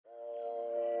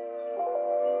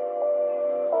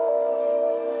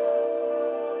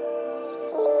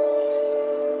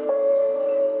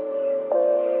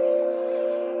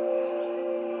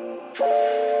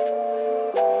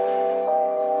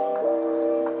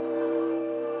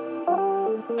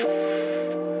Good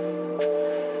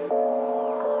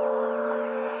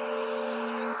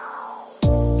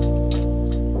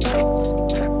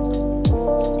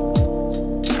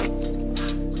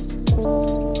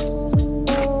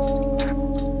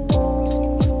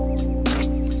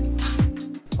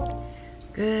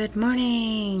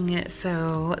morning.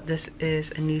 So this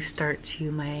is a new start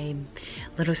to my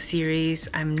little series.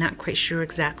 I'm not quite sure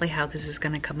exactly how this is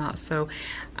going to come out, so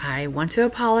I want to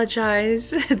apologize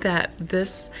that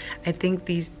I think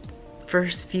these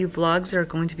first few vlogs are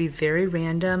going to be very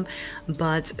random,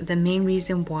 but the main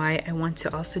reason why I want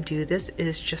to also do this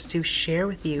is just to share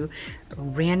with you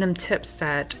random tips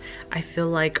that I feel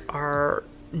like are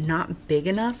not big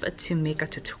enough to make a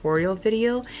tutorial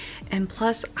video. And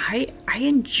plus I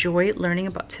enjoy learning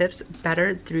about tips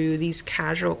better through these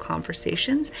casual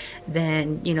conversations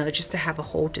than, you know, just to have a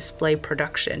whole display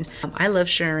production. I love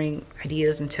sharing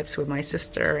ideas and tips with my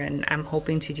sister, and I'm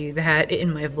hoping to do that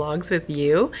in my vlogs with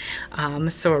you.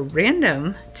 So a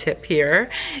random tip here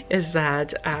is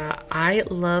that I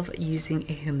love using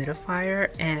a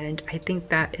humidifier, and I think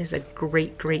that is a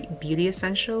great beauty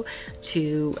essential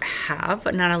to have.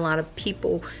 Not a lot of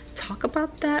people talk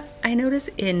about that. I notice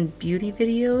in beauty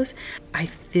videos, I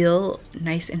feel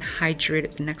nice and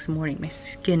hydrated the next morning. My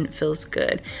skin feels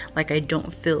good, like I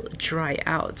don't feel dry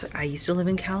out. I used to live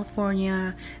in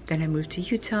California, then I moved to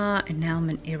Utah, and now I'm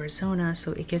in Arizona,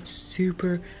 so it gets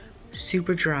super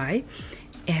dry.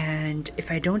 And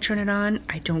if I don't turn it on,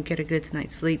 I don't get a good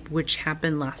night's sleep, which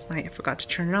happened last night. I forgot to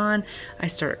turn it on. I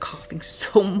started coughing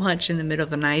so much in the middle of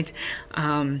the night.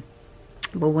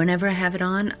 But whenever I have it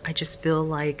on, I just feel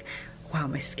like, wow,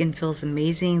 my skin feels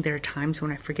amazing. There are times when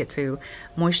I forget to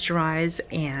moisturize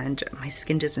and my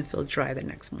skin doesn't feel dry the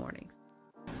next morning.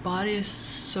 Body is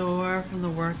sore from the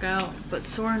workout, but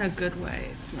sore in a good way.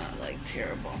 It's not like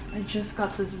terrible. I just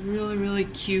got this really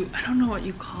cute, I don't know what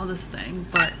you call this thing,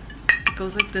 but it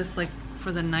goes like this, like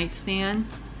for the nightstand.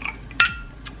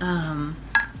 And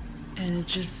it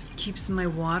just keeps my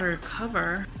water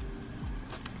cover.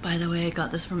 By the way, I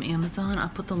got this from Amazon. I'll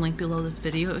put the link below this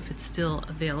video if it's still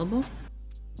available.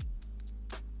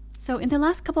 So in the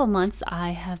last couple of months, I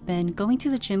have been going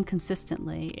to the gym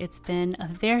consistently. It's been a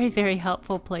very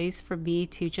helpful place for me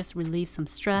to just relieve some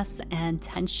stress and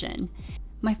tension.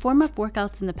 My form-up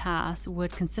workouts in the past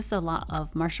would consist a lot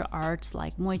of martial arts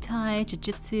like Muay Thai,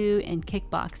 Jiu-Jitsu, and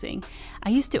kickboxing.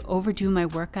 I used to overdo my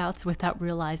workouts without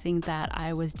realizing that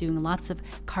I was doing lots of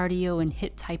cardio and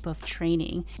HIIT type of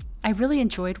training. I really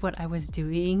enjoyed what I was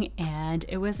doing, and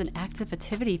it was an active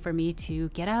activity for me to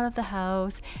get out of the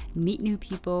house, meet new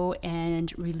people,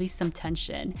 and release some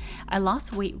tension. I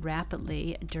lost weight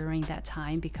rapidly during that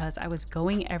time because I was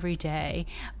going every day,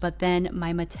 but then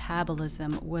my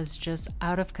metabolism was just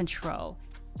out of control.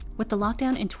 With the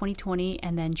lockdown in 2020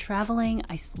 and then traveling,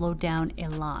 I slowed down a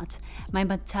lot. My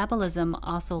metabolism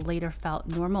also later felt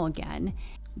normal again.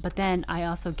 But then I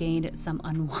also gained some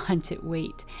unwanted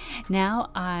weight.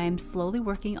 Now I'm slowly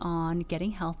working on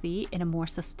getting healthy in a more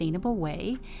sustainable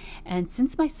way. And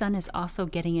since my son is also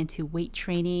getting into weight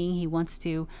training, he wants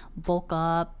to bulk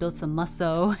up, build some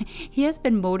muscle, he has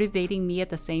been motivating me at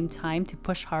the same time to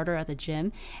push harder at the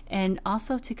gym and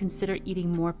also to consider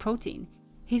eating more protein.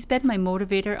 He's been my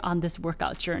motivator on this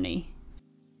workout journey.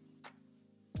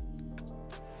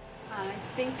 I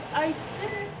think I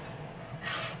did it.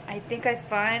 I think I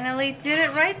finally did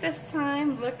it right this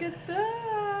time. Look at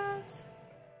that.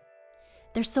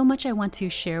 There's so much I want to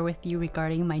share with you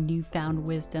regarding my newfound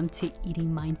wisdom to eating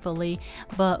mindfully,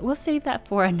 but we'll save that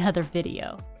for another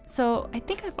video. So I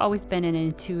think I've always been an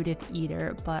intuitive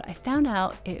eater, but I found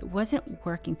out it wasn't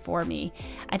working for me.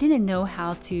 I didn't know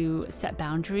how to set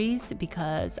boundaries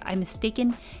because I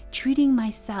mistaken treating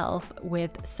myself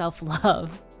with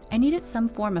self-love. I needed some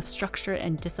form of structure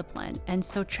and discipline, and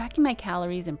so tracking my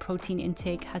calories and protein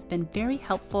intake has been very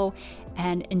helpful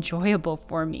and enjoyable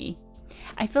for me.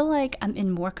 I feel like I'm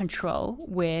in more control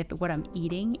with what I'm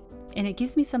eating, and it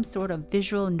gives me some sort of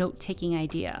visual note-taking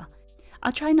idea.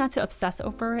 I'll try not to obsess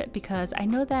over it because I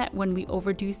know that when we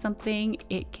overdo something,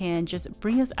 it can just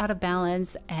bring us out of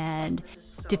balance and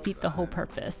defeat the whole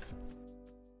purpose.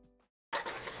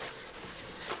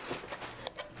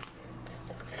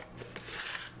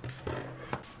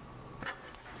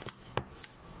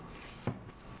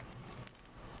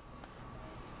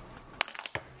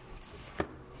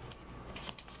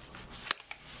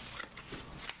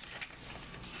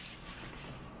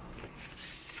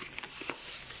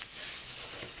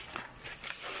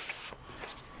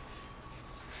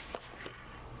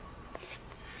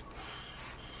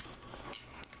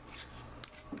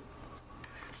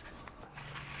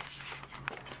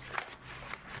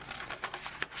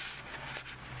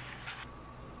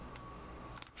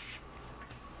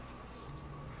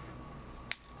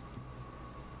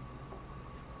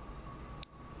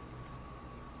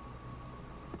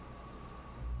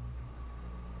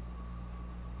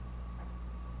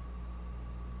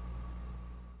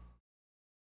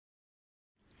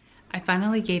 I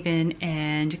finally gave in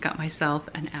and got myself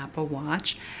an Apple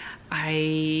Watch.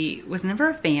 I was never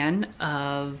a fan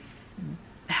of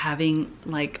having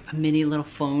like a mini little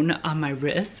phone on my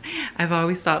wrist. I've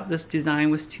always thought this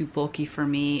design was too bulky for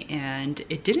me, and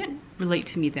it didn't relate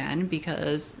to me then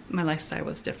because my lifestyle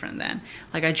was different then.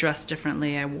 Like I dressed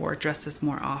differently, I wore dresses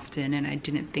more often, and I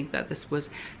didn't think that this was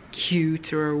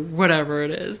cute or whatever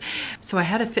it is. So I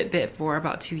had a Fitbit for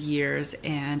about 2 years,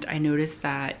 and I noticed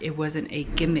that it wasn't a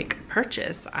gimmick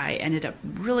purchase. I ended up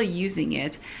really using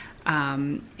it.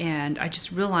 And I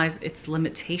just realized its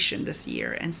limitation this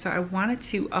year, and so I wanted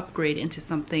to upgrade into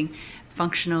something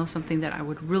functional, something that I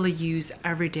would really use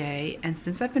every day. And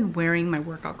since I've been wearing my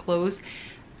workout clothes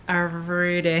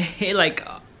every day, like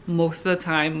most of the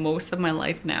time, most of my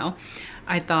life now,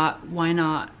 I thought, why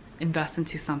not invest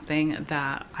into something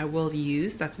that I will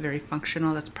use, that's very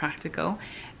functional, that's practical,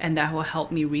 and that will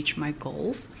help me reach my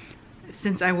goals.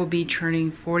 Since I will be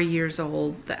turning 40 years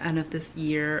old the end of this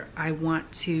year, I want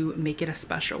to make it a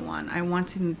special one. I want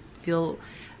to feel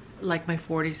like my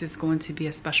 40s is going to be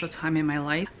a special time in my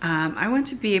life. I want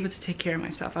to be able to take care of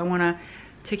myself. I want to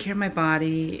take care of my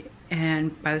body,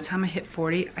 and by the time I hit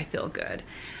 40, I feel good.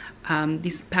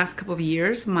 These past couple of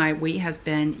years, my weight has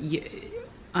been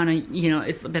on a,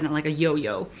 it's been like a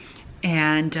yo-yo,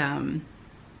 and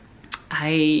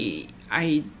I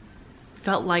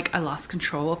felt like I lost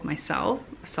control of myself,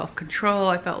 self-control.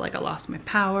 I felt like I lost my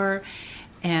power,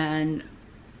 and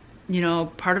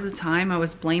part of the time I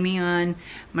was blaming on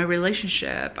my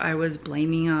relationship, I was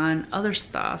blaming on other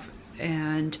stuff,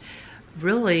 and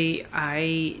really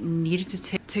I needed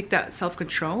to take that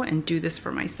self-control and do this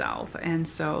for myself. And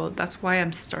so that's why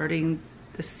I'm starting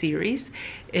this series.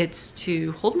 It's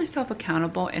to hold myself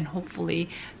accountable and hopefully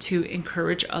to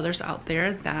encourage others out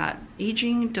there that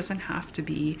aging doesn't have to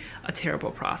be a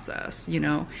terrible process,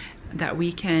 that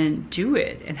we can do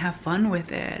it and have fun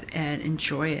with it and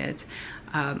enjoy it.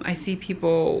 I see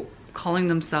people calling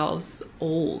themselves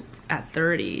old at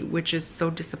 30, which is so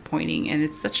disappointing, and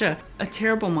it's such a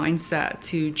terrible mindset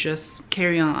to just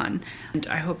carry on. And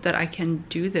I hope that I can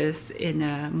do this in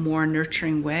a more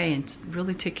nurturing way and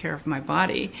really take care of my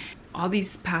body. All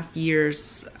these past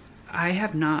years, I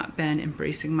have not been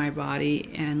embracing my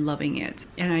body and loving it,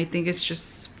 and I think it's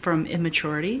just from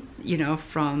immaturity,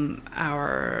 from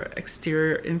our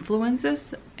exterior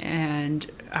influences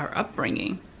and our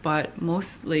upbringing, but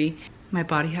mostly my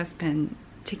body has been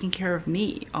taking care of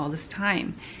me all this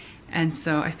time. And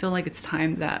so I feel like it's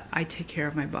time that I take care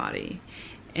of my body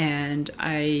and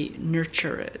I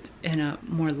nurture it in a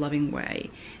more loving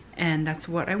way. And that's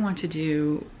what I want to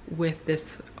do with this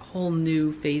whole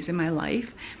new phase in my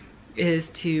life, is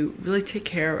to really take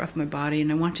care of my body.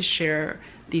 And I want to share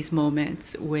these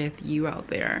moments with you out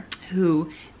there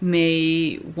who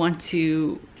may want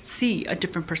to see a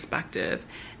different perspective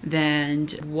than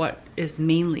what is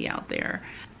mainly out there.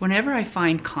 Whenever I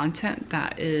find content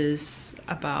that is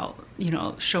about,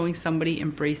 showing somebody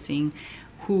embracing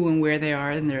who and where they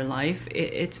are in their life,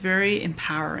 it's very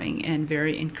empowering and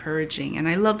very encouraging, and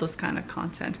I love those kind of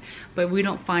content, but we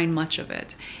don't find much of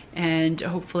it. And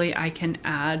hopefully I can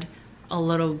add a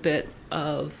little bit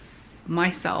of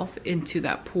myself into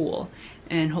that pool,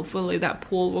 and hopefully that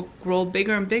pool will grow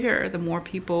bigger and bigger the more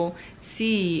people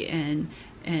see and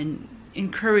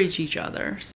encourage each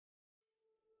other.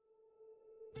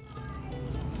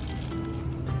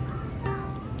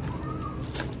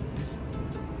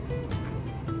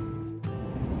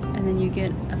 And then you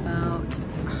get about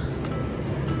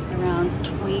around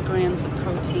 20 grams of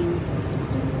protein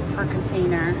per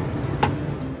container.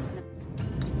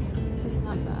 This is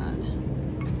not bad.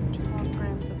 12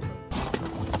 grams of protein.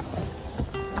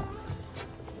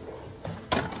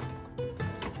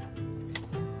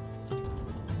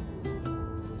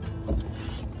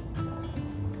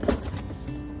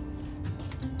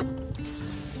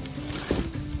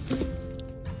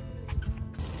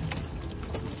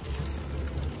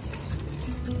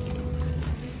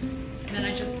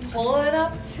 Pull it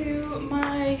up to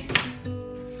my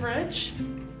fridge.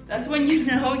 That's when you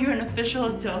know you're an official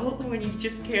adult, when you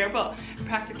just care about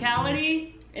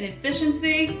practicality and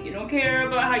efficiency. You don't care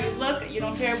about how you look, you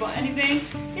don't care about anything.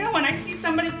 When I see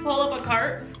somebody pull up a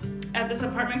cart at this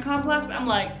apartment complex, I'm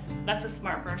like, that's a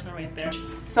smart person right there.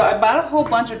 So I bought a whole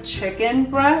bunch of chicken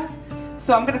breasts.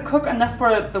 So I'm gonna cook enough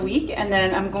for the week, and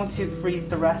then I'm going to freeze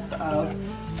the rest of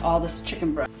all this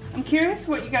chicken breast. I'm curious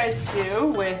what you guys do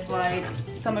with like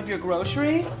some of your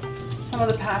groceries. Some of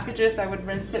the packages, I would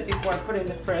rinse it before I put it in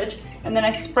the fridge, and then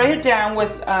I spray it down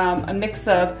with a mix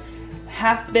of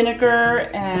half vinegar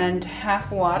and half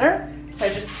water. So I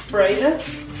just spray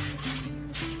this,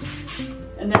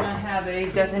 And then I have a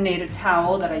designated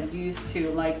towel that I use to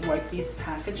like wipe these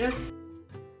packages.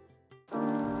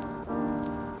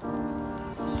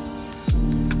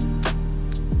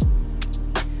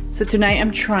 So tonight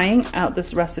I'm trying out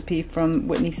this recipe from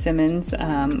Whitney Simmons,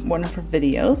 one of her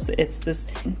videos. It's this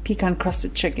pecan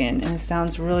crusted chicken and it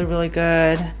sounds really, really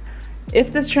good.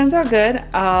 If this turns out good,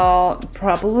 I'll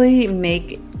probably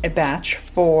make a batch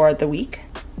for the week.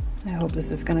 I hope this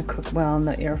is gonna cook well in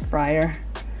the air fryer.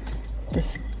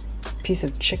 This piece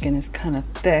of chicken is kind of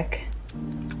thick.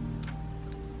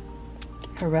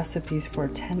 Her recipe's for a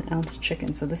 10-ounce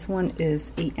chicken. So this one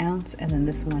is 8 ounce and then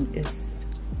this one is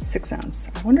 6 ounce.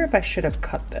 I wonder if I should have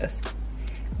cut this.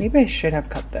 Maybe I should have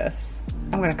cut this.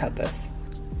 I'm gonna cut this.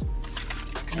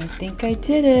 I think I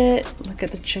did it. Look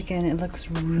at the chicken, it looks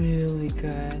really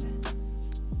good.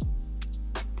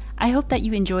 I hope that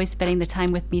you enjoyed spending the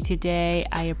time with me today.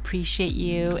 I appreciate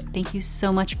you. Thank you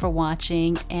so much for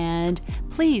watching, and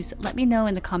please let me know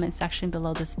in the comment section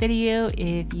below this video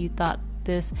if you thought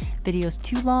this video is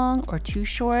too long or too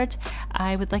short.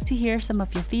 I would like to hear some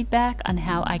of your feedback on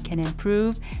how I can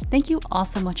improve. Thank you all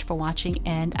so much for watching,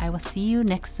 and I will see you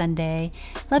next Sunday.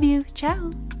 Love you.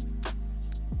 Ciao.